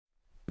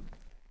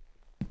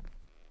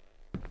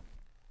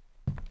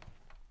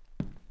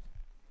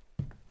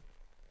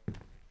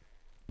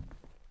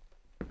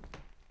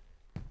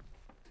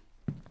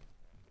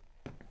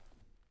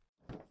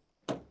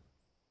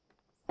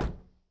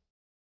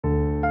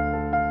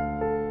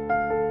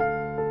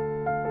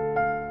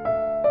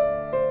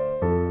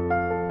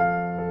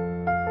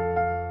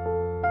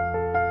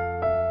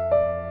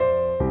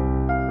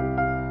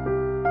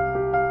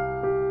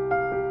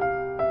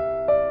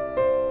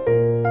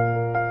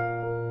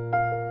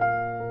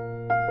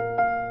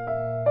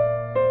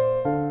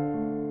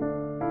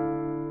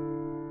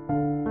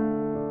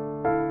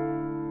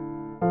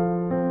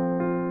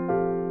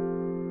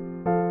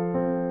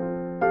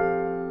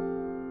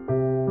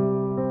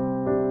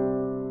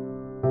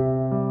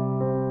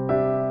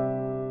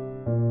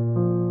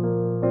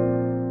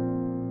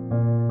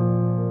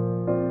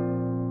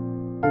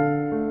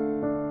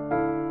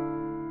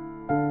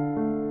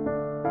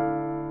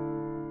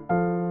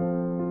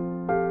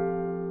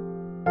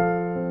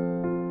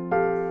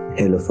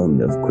Hello,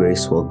 family of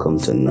grace. Welcome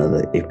to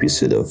another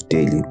episode of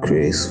Daily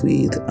Grace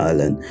with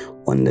Alan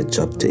on the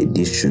chapter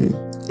edition.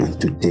 And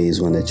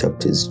today's one of the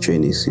chapters,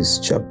 Genesis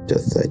chapter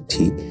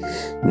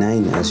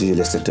 39. As usual,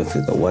 let's start off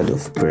with a word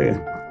of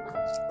prayer.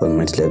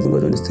 Almighty Living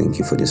God, I want to thank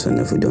you for this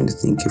wonderful day. I want to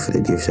thank you for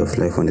the gift of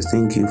life. I want to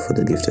thank you for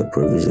the gift of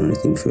provision. I want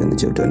to thank you for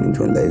what you have done in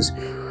our lives.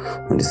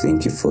 I want to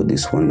thank you for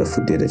this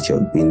wonderful day that you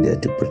have been there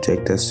to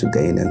protect us, to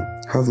guide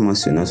us. Have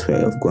mercy on us where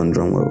I have gone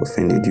wrong, where I have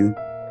offended you.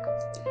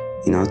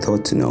 In our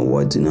thoughts, in our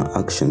words, in our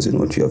actions, in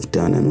what you have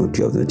done and what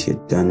you have not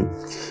yet done.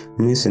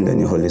 May send on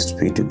your Holy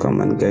Spirit to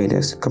come and guide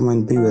us, come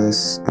and be with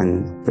us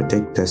and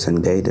protect us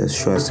and guide us,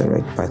 show us the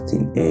right path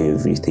in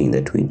everything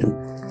that we do.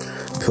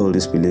 Fill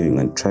this believing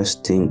and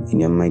trusting in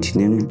your mighty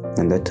name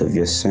and that of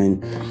your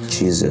Son,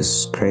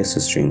 Jesus Christ, who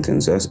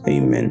strengthens us.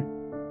 Amen.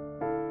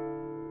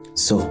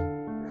 So,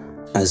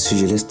 as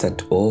usual, let's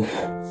start off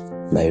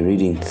by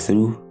reading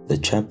through the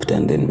chapter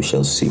and then we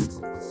shall see.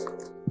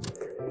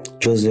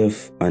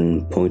 Joseph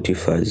and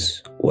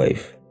Potiphar's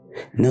wife.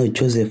 Now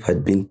Joseph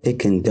had been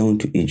taken down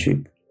to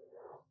Egypt.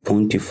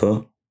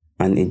 Potiphar,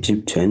 an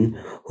Egyptian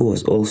who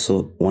was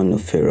also one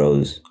of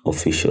Pharaoh's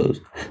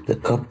officials, the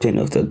captain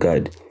of the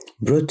guard,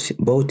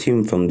 brought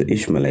him from the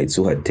Ishmaelites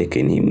who had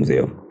taken him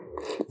there.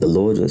 The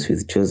Lord was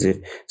with Joseph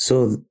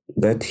so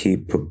that he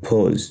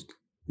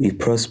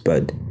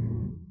prospered,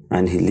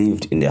 and he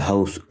lived in the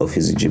house of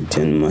his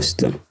Egyptian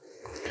master.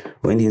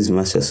 When his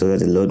master saw that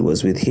the Lord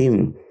was with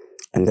him,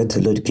 and that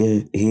the Lord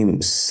gave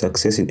him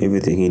success in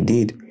everything he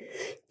did,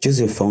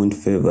 Joseph found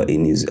favor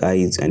in his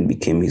eyes and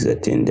became his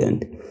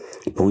attendant.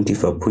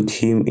 Potiphar put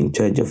him in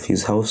charge of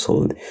his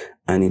household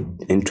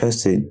and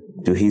entrusted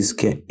to his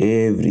care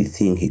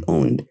everything he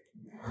owned.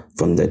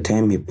 From the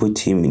time he put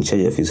him in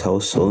charge of his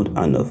household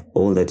and of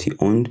all that he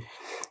owned,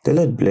 the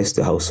Lord blessed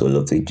the household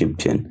of the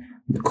Egyptian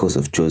because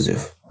of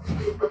Joseph.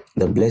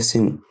 The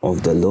blessing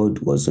of the Lord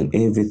was on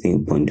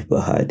everything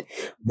Potiphar had,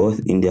 both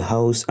in the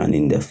house and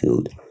in the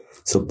field.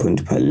 So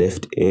Potiphar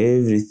left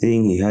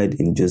everything he had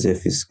in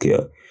Joseph's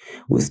care,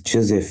 with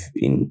Joseph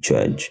in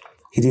charge.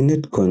 He did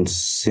not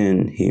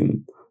concern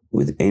him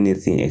with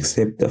anything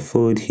except the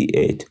food he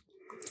ate.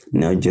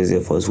 Now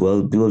Joseph was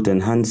well built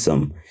and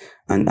handsome,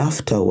 and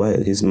after a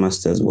while his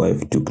master's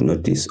wife took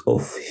notice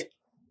of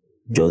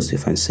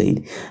Joseph and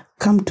said,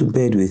 "Come to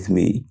bed with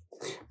me."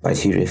 But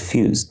he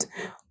refused.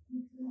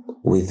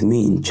 "With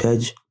me in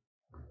charge,"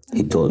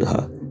 he told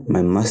her,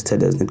 "my master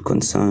does not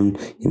concern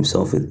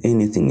himself with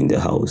anything in the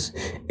house.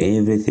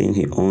 Everything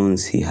he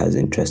owns he has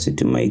entrusted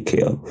to my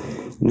care.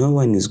 No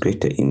one is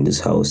greater in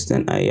this house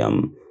than I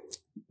am.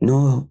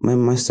 No, my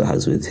master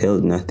has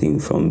withheld nothing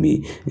from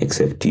me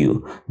except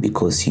you,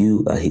 because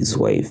you are his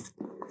wife.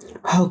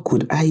 How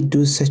could I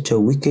do such a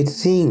wicked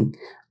thing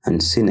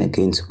and sin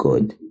against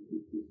God?"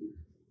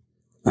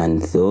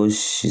 And though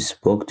she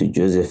spoke to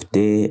Joseph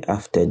day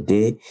after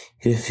day,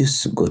 he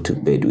refused to go to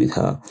bed with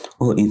her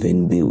or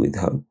even be with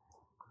her.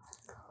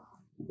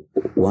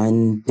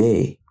 One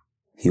day,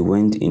 he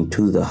went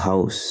into the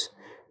house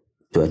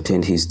to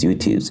attend his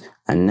duties,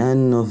 and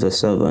none of the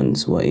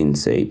servants were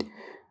inside.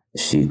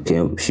 She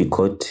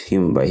caught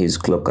him by his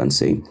cloak and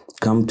said,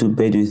 "Come to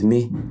bed with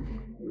me."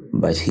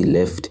 But he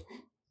left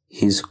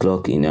his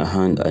cloak in her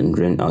hand and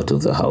ran out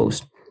of the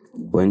house.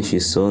 When she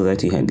saw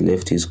that he had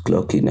left his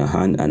cloak in her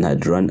hand and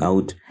had run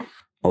out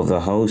of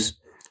the house,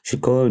 she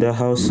called the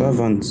house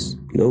servants.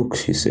 "Look,"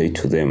 she said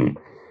to them,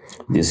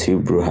 "this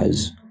Hebrew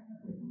has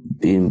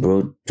been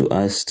brought to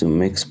us to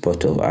make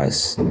sport of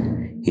us.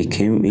 He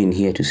came in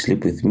here to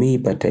sleep with me,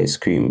 but I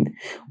screamed.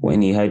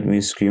 When he heard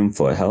me scream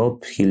for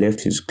help, he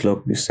left his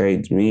cloak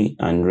beside me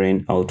and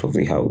ran out of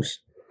the house."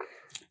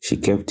 She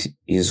kept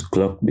his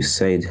cloak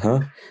beside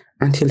her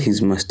until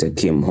his master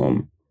came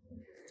home.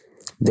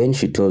 Then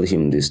she told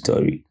him this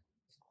story.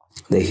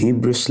 "The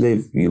Hebrew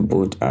slave you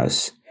bought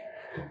us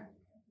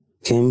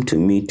came to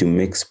me to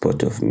make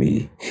sport of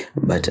me,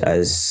 but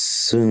as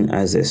soon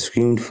as I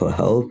screamed for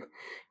help,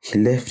 he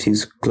left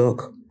his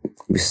cloak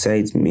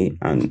beside me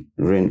and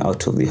ran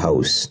out of the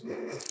house."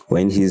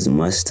 When his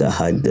master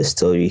heard the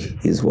story,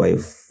 his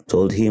wife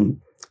told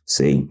him,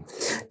 saying,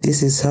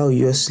 "This is how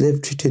your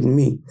slave treated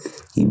me."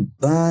 He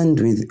burned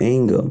with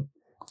anger.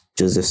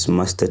 Joseph's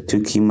master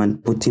took him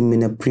and put him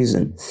in a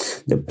prison,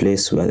 the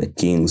place where the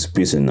king's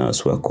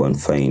prisoners were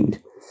confined.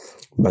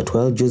 But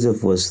while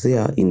Joseph was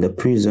there in the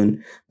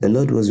prison, the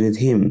Lord was with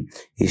him.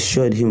 He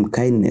showed him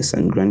kindness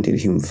and granted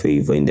him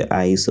favor in the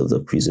eyes of the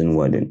prison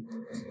warden.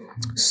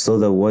 So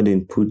the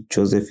warden put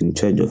Joseph in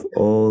charge of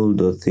all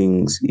the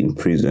things in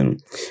prison,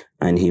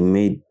 and he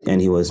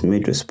was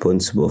made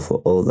responsible for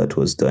all that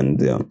was done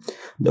there.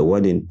 The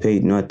warden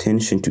paid no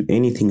attention to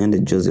anything under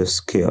Joseph's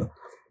care,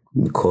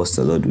 because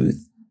the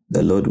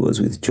Lord was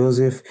with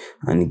Joseph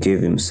and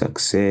gave him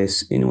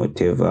success in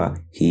whatever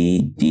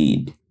he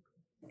did.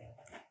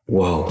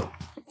 Wow.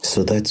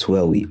 So that's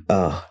where we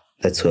are.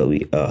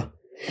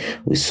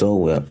 We saw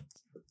where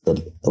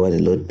the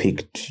Lord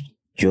picked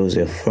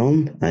Joseph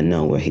from and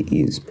now where he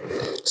is.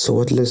 So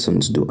what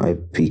lessons do I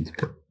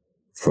pick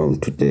from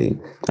today?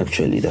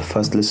 Actually, the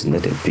first lesson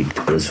that I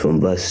picked was from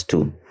verse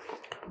 2,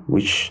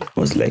 which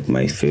was like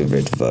my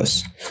favorite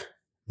verse.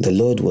 The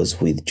Lord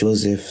was with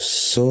Joseph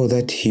so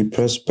that he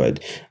prospered,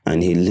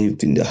 and he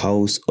lived in the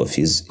house of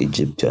his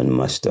Egyptian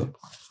master.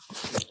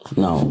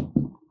 Now,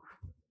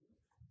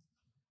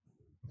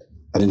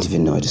 I don't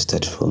even know where to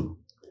start from,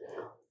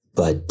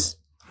 but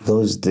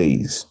those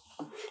days,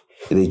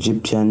 the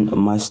Egyptian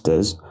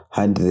masters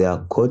had their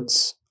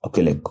courts,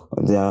 like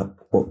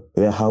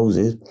their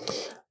houses,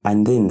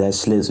 and then their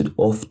slaves would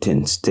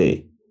often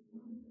stay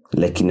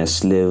like in a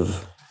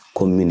slave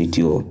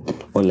community or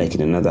like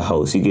in another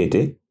house. You get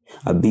it?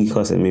 A big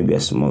house and maybe a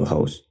small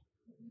house.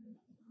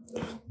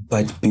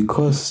 But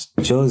because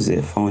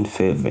Joseph found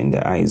favor in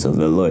the eyes of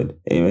the Lord,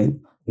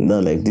 amen?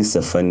 Not like this is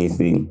a funny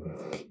thing.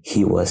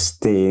 He was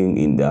staying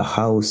in the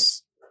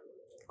house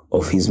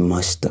of his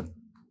master.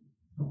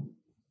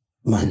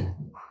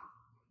 Man,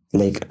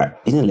 like,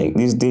 like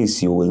these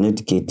days you will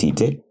not get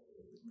it, eh?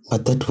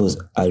 But that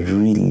was a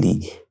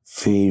really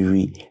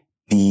very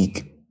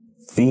big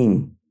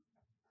thing.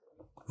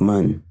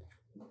 Man,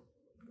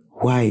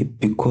 why?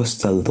 Because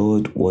the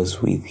Lord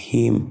was with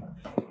him.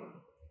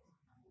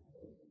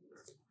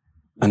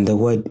 And the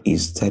word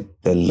is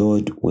that the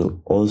Lord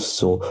will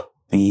also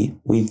be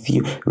with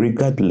you,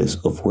 regardless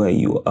of where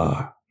you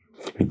are,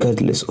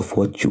 regardless of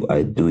what you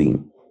are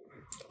doing.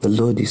 The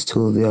Lord is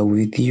still there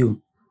with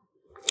you.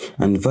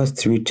 And verse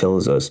 3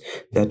 tells us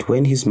that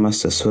when his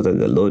master saw that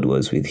the Lord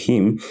was with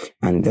him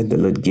and that the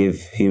Lord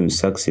gave him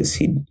success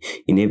in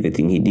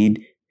everything he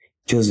did,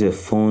 Joseph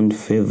found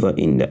favor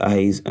in the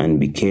eyes and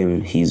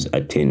became his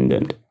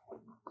attendant.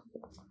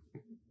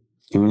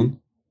 Amen.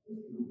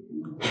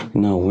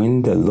 Now,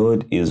 when the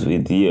Lord is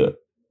with you,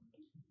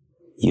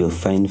 you'll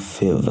find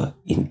favor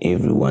in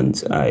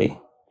everyone's eye.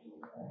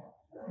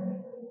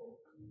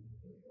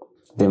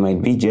 They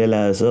might be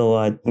jealous or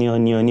what,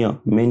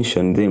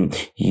 mention them.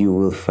 You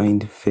will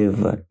find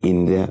favor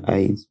in their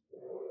eyes.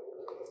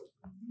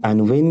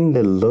 And when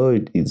the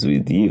Lord is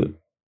with you,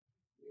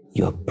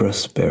 you're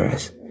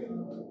prosperous.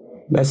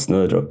 That's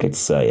not rocket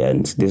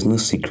science. There's no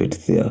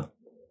secret there.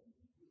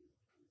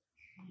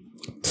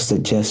 Those are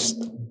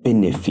just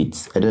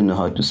benefits. I don't know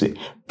how to say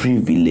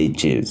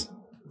privileges.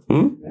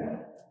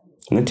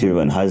 Not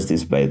everyone has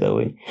this, by the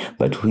way.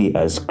 But we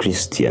as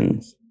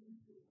Christians,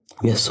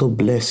 we are so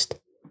blessed.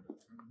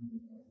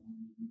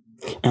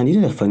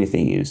 And the funny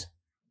thing is,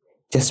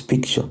 just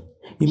picture,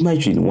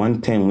 imagine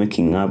one time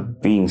waking up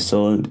being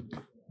sold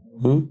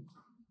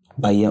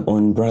by your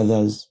own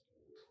brothers.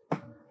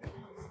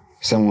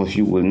 Some of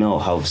you will now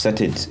have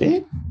started,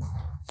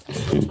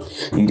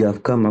 you'd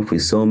have come up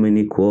with so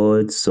many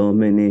quotes, so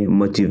many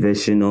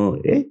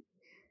motivational,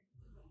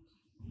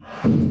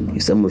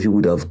 Some of you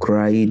would have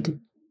cried.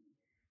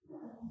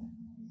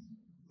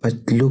 But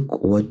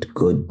look what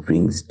God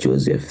brings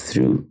Joseph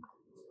through.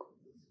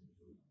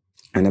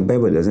 And the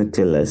Bible doesn't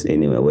tell us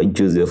anywhere why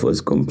Joseph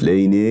was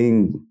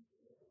complaining.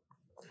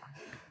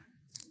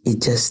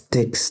 It just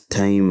takes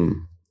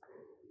time.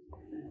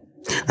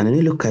 And when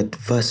you look at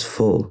verse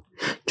 4,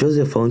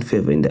 Joseph found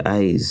favor in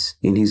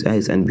his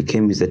eyes and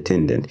became his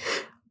attendant.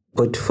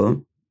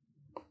 Potiphar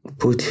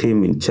put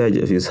him in charge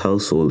of his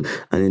household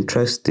and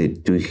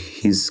entrusted to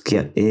his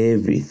care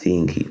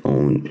everything he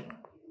owned.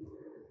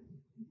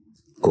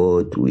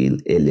 God will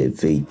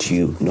elevate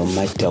you no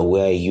matter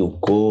where you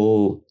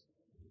go.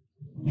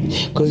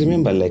 Because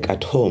remember, like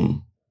at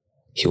home,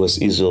 he was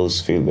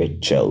Israel's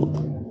favorite child.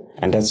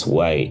 And that's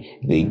why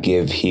they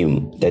gave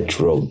him that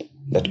robe,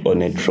 that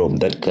ornate robe,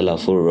 that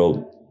colorful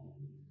robe.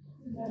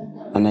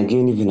 And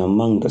again, even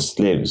among the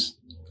slaves,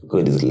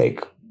 God is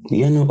like,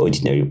 you're no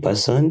ordinary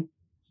person.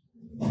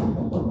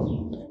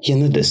 You're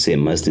not the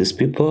same as these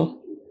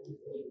people.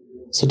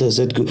 So does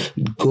that go?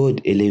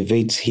 God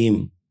elevates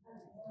him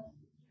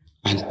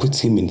and puts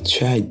him in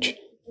charge.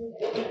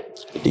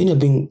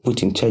 Being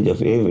put in charge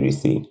of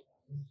everything.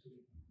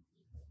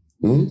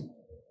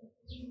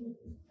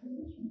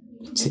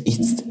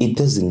 It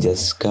doesn't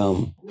just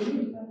come.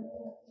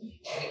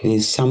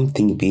 There's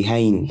something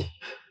behind.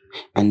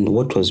 And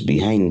what was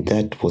behind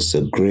that was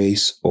the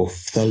grace of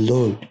the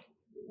Lord.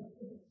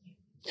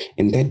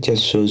 And that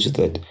just shows you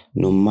that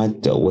no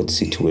matter what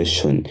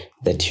situation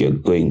that you're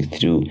going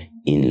through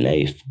in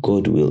life,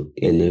 God will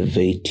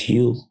elevate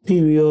you.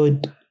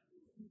 Period.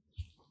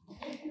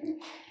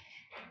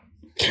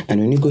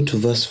 And when you go to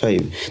verse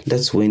 5,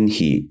 that's when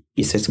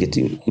it starts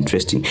getting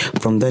interesting.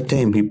 From that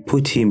time, he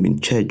put him in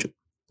charge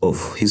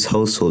of his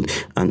household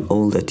and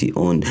all that he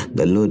owned.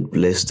 The Lord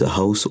blessed the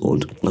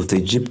household of the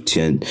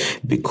Egyptian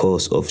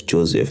because of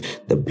Joseph.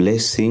 The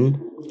blessing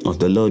of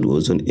the Lord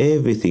was on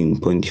everything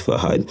Potiphar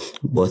had,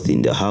 both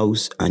in the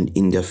house and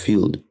in the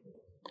field.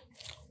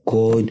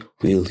 God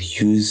will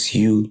use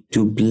you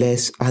to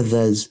bless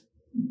others.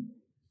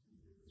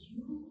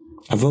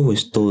 I've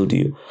always told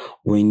you,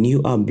 when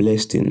you are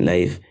blessed in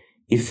life,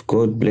 if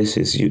God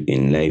blesses you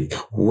in life,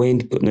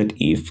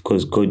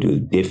 because God will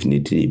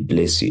definitely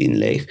bless you in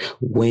life.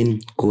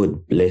 When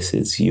God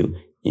blesses you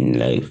in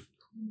life,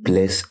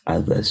 bless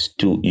others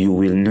too. You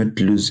will not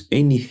lose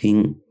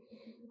anything,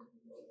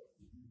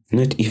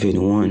 not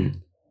even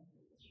one.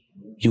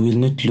 You will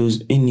not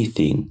lose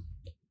anything.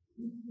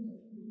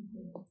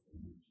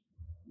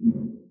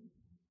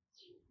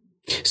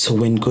 So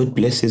when God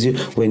blesses you,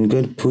 when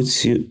God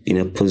puts you in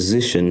a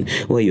position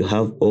where you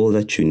have all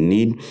that you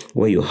need,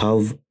 where you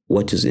have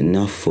what is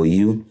enough for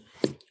you,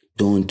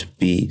 don't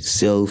be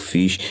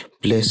selfish.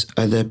 Bless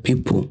other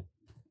people.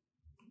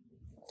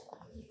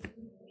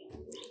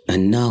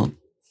 And now,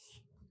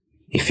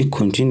 if you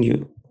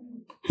continue,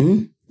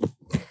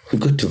 we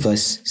go to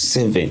verse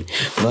 7.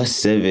 Verse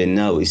 7,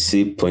 now we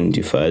see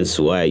Potiphar's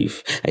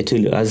wife. I tell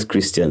you, as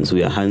Christians,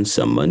 we are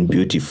handsome and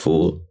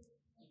beautiful.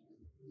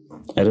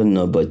 I don't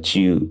know about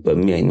you, but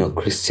me, I know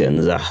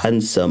Christians are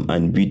handsome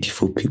and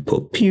beautiful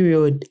people,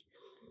 period.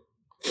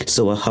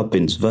 So what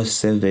happens? Verse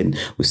 7,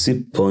 we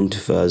see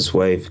Potiphar's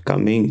wife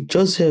coming.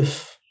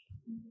 Joseph,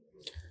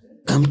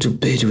 come to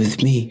bed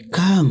with me.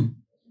 Come.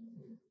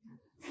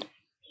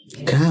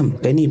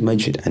 Can you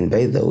imagine? And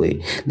by the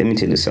way, let me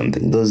tell you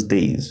something. Those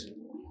days,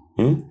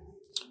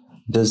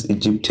 those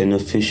Egyptian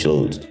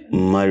officials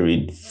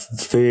married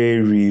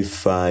very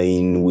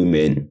fine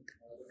women.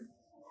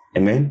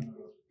 Amen?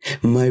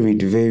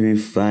 Married very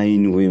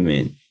fine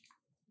women.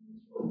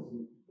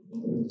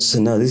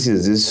 So now there's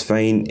this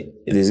fine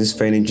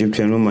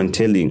Egyptian woman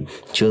telling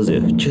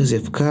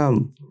Joseph,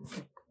 come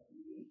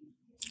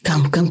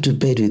to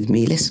bed with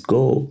me. Let's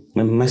go.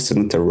 My master's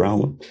not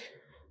around.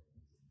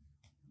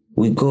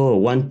 We go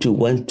 1, 2,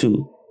 1,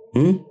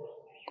 2.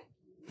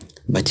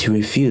 But he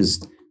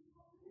refused.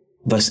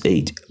 Verse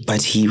 8.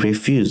 But he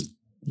refused.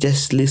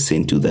 Just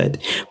listen to that.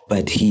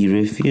 But he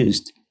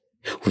refused.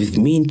 With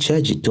me in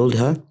charge, he told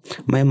her,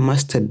 my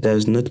master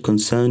does not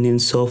concern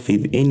himself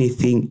with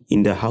anything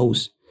in the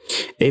house.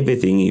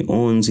 Everything he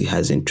owns, he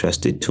has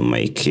entrusted to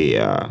my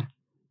care.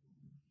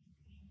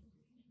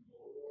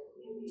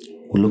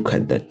 Look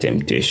at that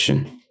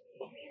temptation.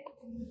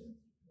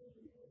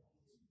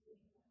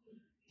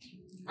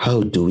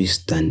 How do we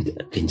stand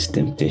against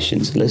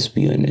temptations? Let's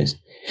be honest.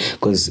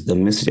 Because the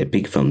message I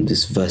pick from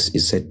this verse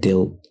is that there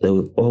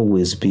will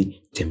always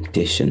be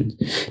temptation.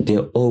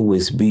 There will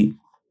always be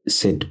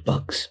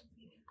setbacks.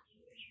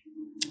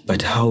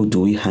 But how do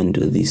we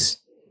handle this?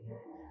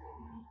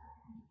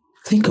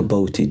 Think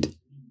about it.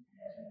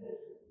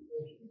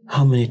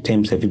 How many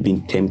times have you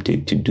been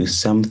tempted to do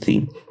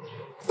something?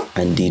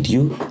 And did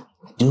you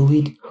do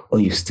it, or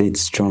you stayed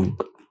strong?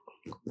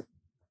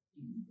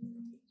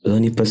 The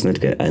only person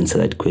that can answer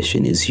that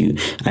question is you.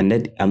 And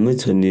that I'm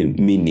not only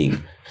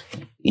meaning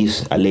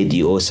if a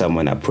lady or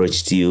someone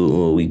approached you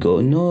or we go,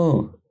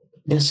 no.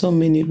 There's so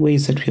many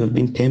ways that we have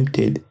been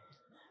tempted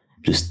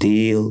to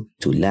steal,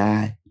 to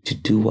lie, to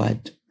do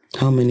what?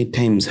 How many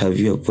times have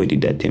you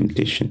avoided that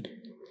temptation?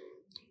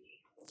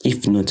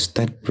 If not,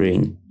 start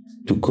praying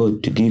to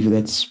God to give you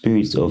that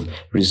spirit of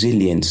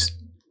resilience,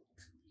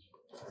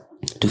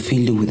 to fill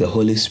you with the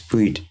Holy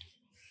Spirit,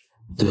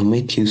 to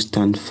make you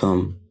stand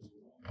firm.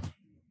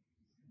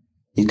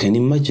 You can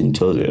imagine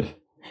Joseph,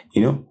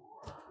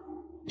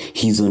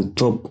 he's on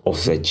top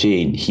of the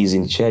chain. He's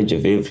in charge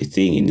of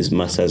everything in his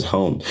master's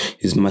home.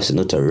 His master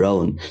not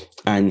around.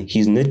 And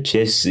he's not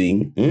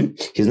chasing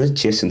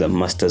the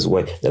master's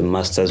wife. The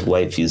master's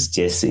wife is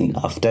chasing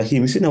after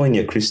him. You see now when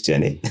you're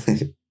Christian,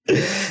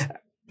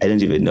 I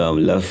don't even know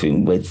I'm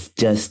laughing, but it's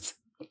just,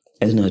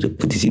 I don't know how to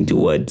put it into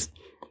words.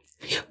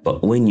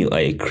 But when you are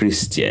a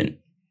Christian,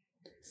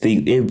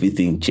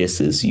 everything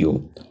chases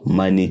you.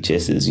 Money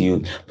chases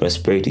you.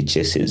 Prosperity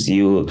chases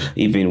you.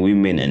 Even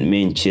women and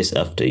men chase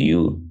after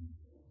you.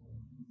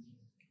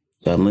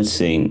 So I'm not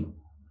saying,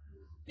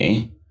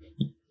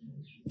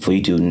 for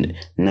you to,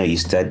 now you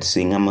start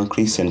saying, I'm a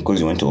Christian because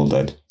you want all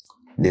that.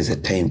 There's a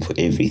time for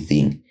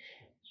everything.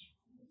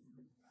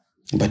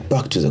 But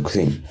back to the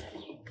thing.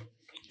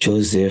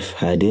 Joseph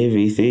had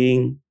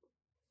everything.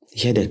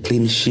 He had a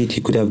clean sheet.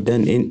 He could have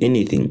done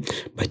anything.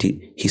 But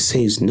he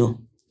says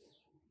no.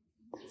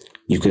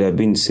 You could have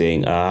been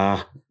saying,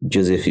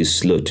 Joseph is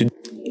slow.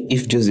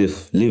 If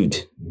Joseph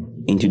lived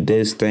in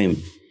today's time,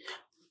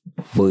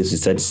 boys would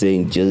start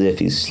saying,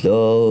 Joseph is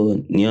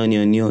slow.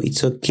 No.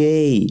 It's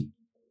okay.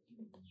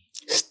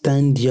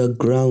 Stand your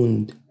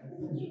ground.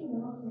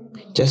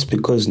 Just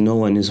because no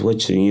one is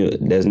watching you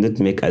does not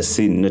make a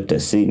sin not a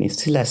sin.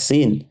 It's still a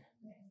sin.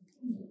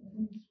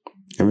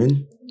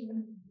 Amen.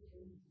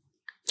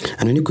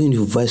 And when you go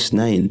into verse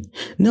 9,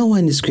 no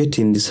one is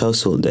greater in this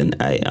household than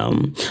I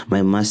am.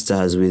 My master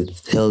has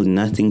withheld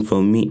nothing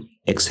from me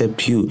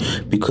except you,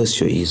 because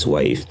you're his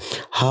wife.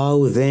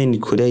 How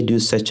then could I do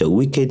such a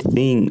wicked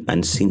thing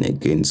and sin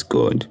against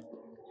God?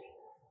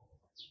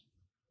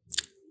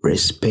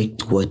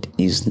 Respect what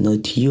is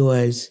not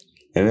yours.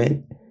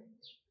 Amen.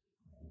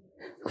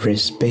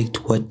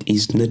 Respect what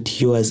is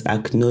not yours.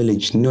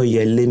 Acknowledge. Know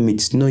your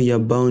limits. Know your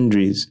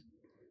boundaries.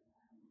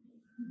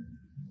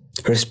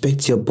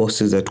 Respect your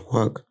bosses at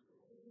work.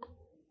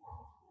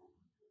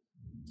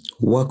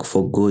 Work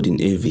for God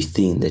in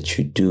everything that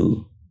you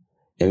do.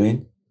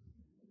 Amen.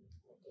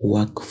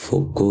 Work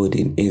for God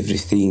in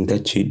everything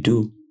that you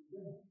do.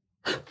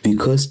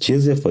 Because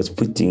Joseph was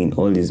putting in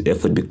all his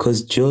effort,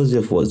 because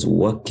Joseph was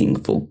working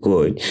for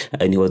God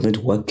and he was not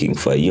working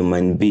for a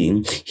human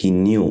being, he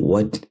knew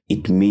what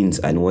it means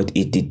and what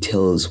it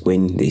details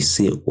when they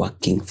say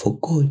working for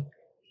God.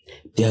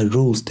 There are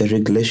rules, there are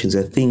regulations,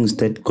 there are things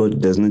that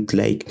God does not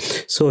like.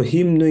 So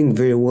him knowing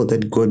very well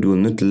that God will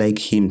not like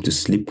him to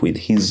sleep with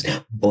his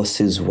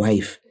boss's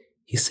wife,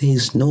 he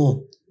says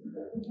no.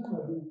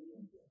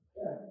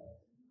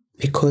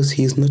 Because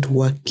he's not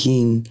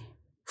working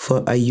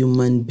for a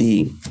human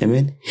being.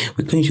 Amen.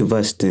 We're going to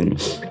verse 10.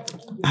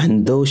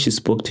 And though she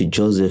spoke to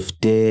Joseph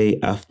day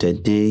after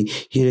day,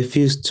 he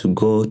refused to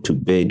go to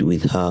bed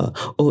with her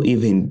or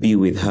even be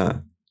with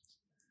her.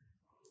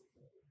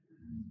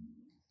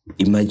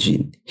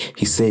 Imagine,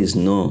 he says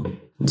no.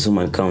 This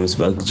woman comes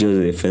back,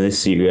 Joseph, and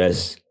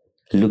serious.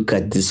 Look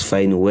at this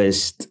fine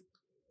waist.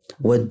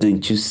 What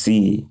don't you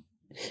see?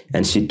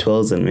 And she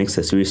tells and makes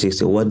a serious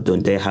say, what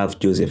don't I have,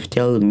 Joseph?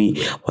 Tell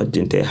me, what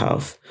don't I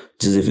have?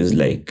 Joseph is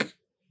like,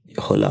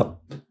 hold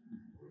up.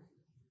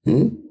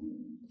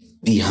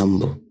 Be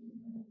humble.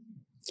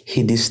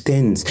 He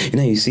distanced.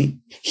 You see,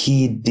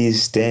 he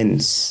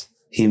distanced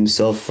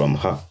himself from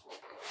her.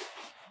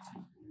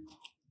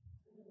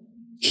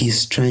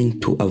 He's trying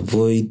to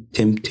avoid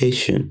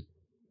temptation.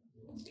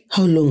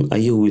 How long are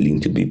you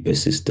willing to be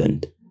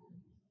persistent?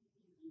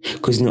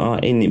 Because our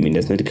enemy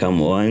does not come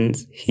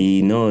once.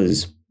 He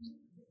knows.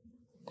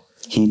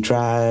 He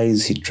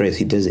tries, he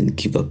doesn't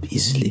give up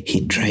easily.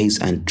 He tries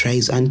and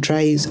tries and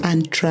tries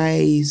and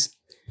tries.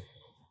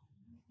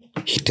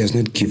 He does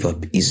not give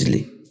up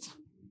easily.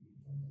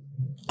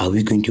 Are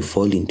we going to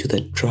fall into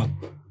that trap?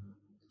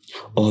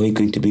 Or are we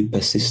going to be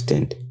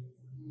persistent?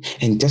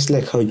 And just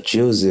like how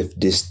Joseph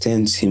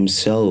distanced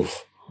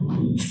himself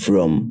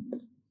from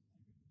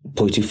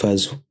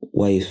Potiphar's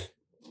wife,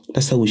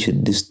 that's how we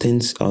should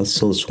distance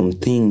ourselves from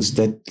things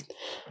that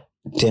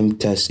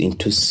tempt us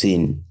into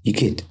sin. You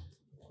get?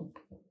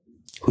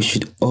 We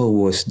should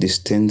always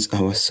distance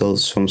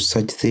ourselves from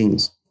such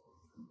things.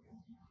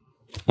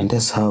 And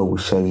that's how we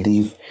shall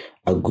live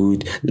a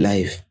good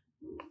life.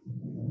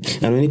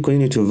 And when you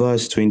continue to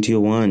verse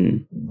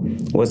 21,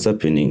 what's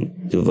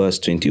happening to verse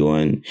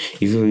 21?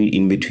 If you read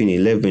in between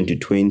 11 to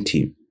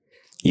 20,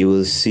 you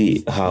will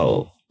see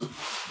how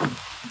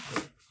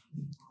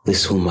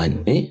this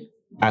woman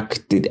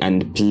acted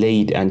and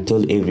played and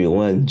told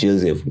everyone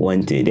Joseph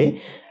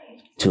wanted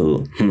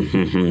to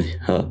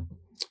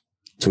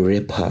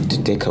rape her,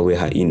 to take away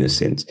her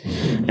innocence.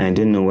 And I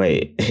don't know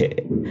why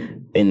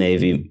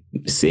NIV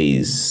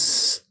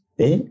says,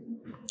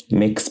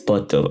 make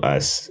sport of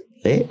us.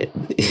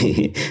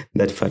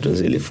 That part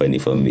was really funny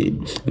for me.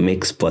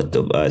 Make sport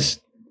of us.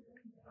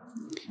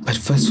 But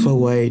fast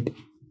forward,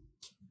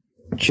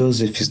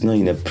 Joseph is now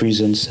in a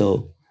prison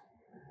cell.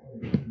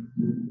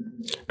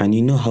 And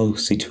you know how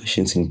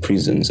situations in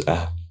prisons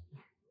are.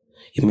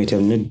 You might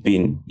have not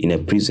been in a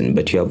prison,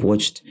 but you have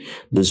watched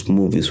those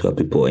movies where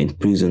people are in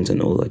prisons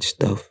and all that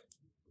stuff.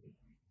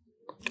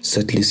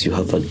 So at least you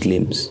have a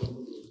glimpse.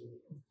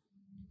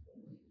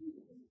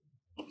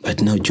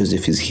 But now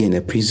Joseph is here in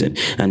a prison.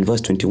 And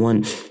verse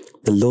 21,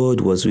 the Lord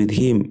was with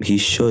him. He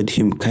showed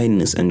him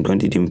kindness and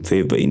granted him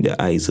favor in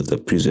the eyes of the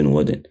prison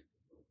warden.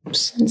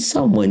 Can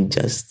someone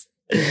just,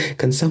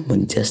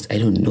 I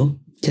don't know,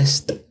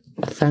 just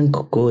thank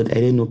God.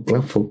 I don't know,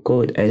 clap for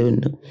God. I don't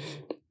know.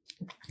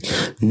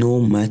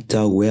 No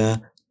matter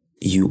where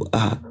you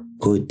are,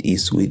 God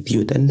is with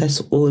you. And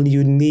that's all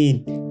you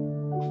need.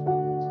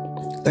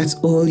 That's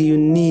all you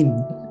need.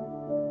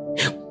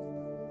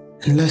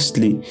 And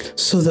lastly,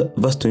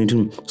 verse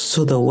 22,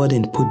 so the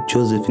warden put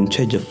Joseph in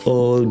charge of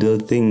all the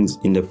things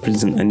in the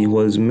prison, and he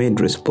was made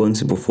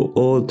responsible for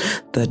all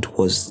that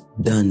was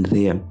done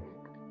there.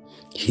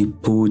 He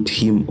put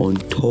him on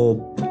top.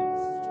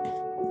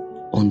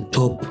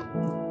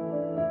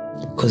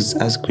 Because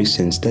as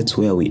Christians, that's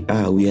where we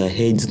are. We are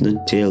heads,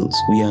 not tails.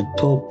 We are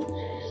top.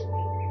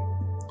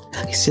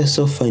 It's just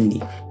so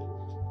funny.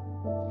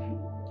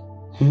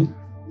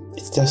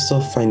 It's just so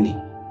funny.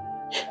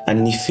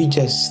 And if you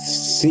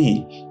just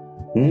see,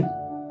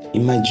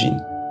 imagine,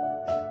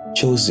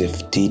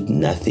 Joseph did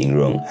nothing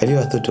wrong. Have you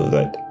ever thought of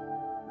that?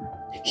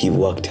 He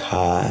worked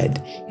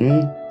hard,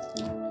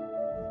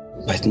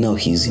 but now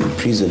he's in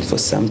prison for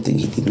something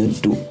he did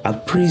not do. A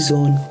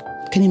prison.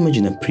 Can you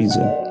imagine a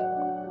prison?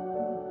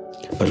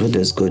 But what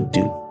does God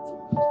do?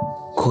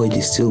 God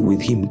is still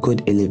with him.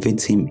 God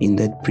elevates him in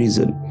that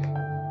prison.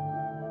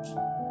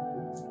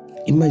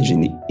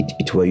 Imagine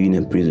it were you in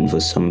a prison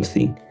for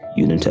something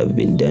you wouldn't have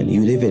been done.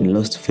 You'd even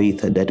lost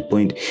faith at that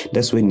point.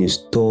 That's when you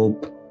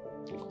stop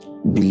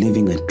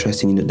believing and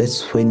trusting.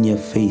 That's when your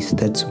faith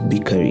starts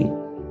bickering.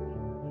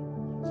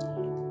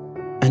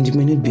 And it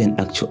may not be an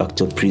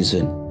actual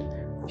prison.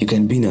 You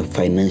can be in a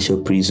financial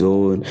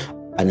prison,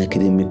 an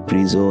academic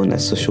prison, a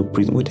social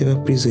prison, whatever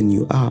prison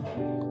you are.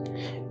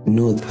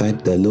 Know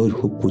that the Lord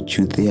who put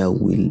you there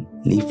will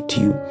lift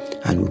you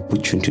and will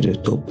put you into the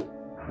top.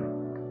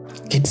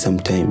 Get some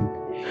time.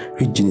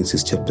 Read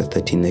Genesis chapter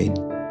 39.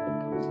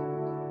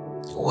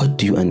 What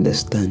do you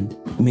understand?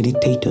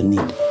 Meditate on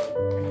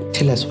it.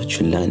 Tell us what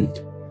you learned.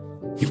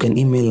 You can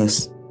email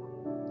us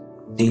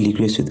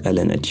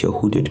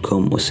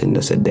dailygracewithalan@yahoo.com or send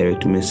us a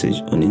direct message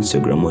on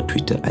Instagram or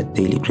Twitter at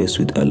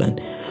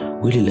dailygracewithalan.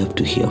 Really love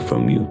to hear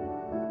from you.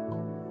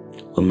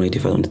 Almighty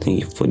Father, I want to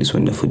thank you for this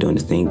wonderful day. I want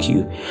to thank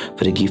you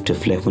for the gift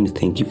of life. I want to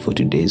thank you for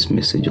today's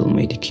message,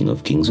 Almighty King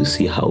of Kings. We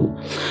see how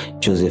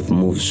Joseph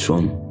moves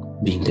from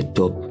being the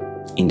top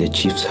in the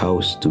chief's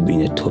house to being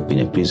the top in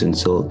a prison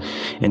cell,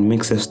 and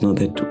makes us know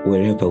that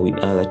wherever we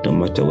are, that no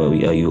matter where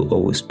we are, you'll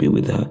always be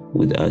with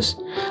us.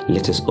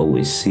 Let us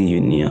always see you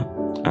near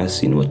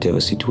us in whatever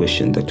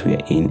situation that we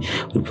are in.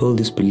 We pray all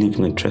this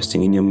believing and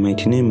trusting in your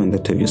mighty name and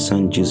that of your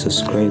Son,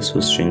 Jesus Christ,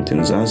 who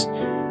strengthens us.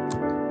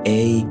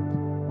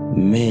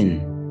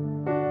 Amen.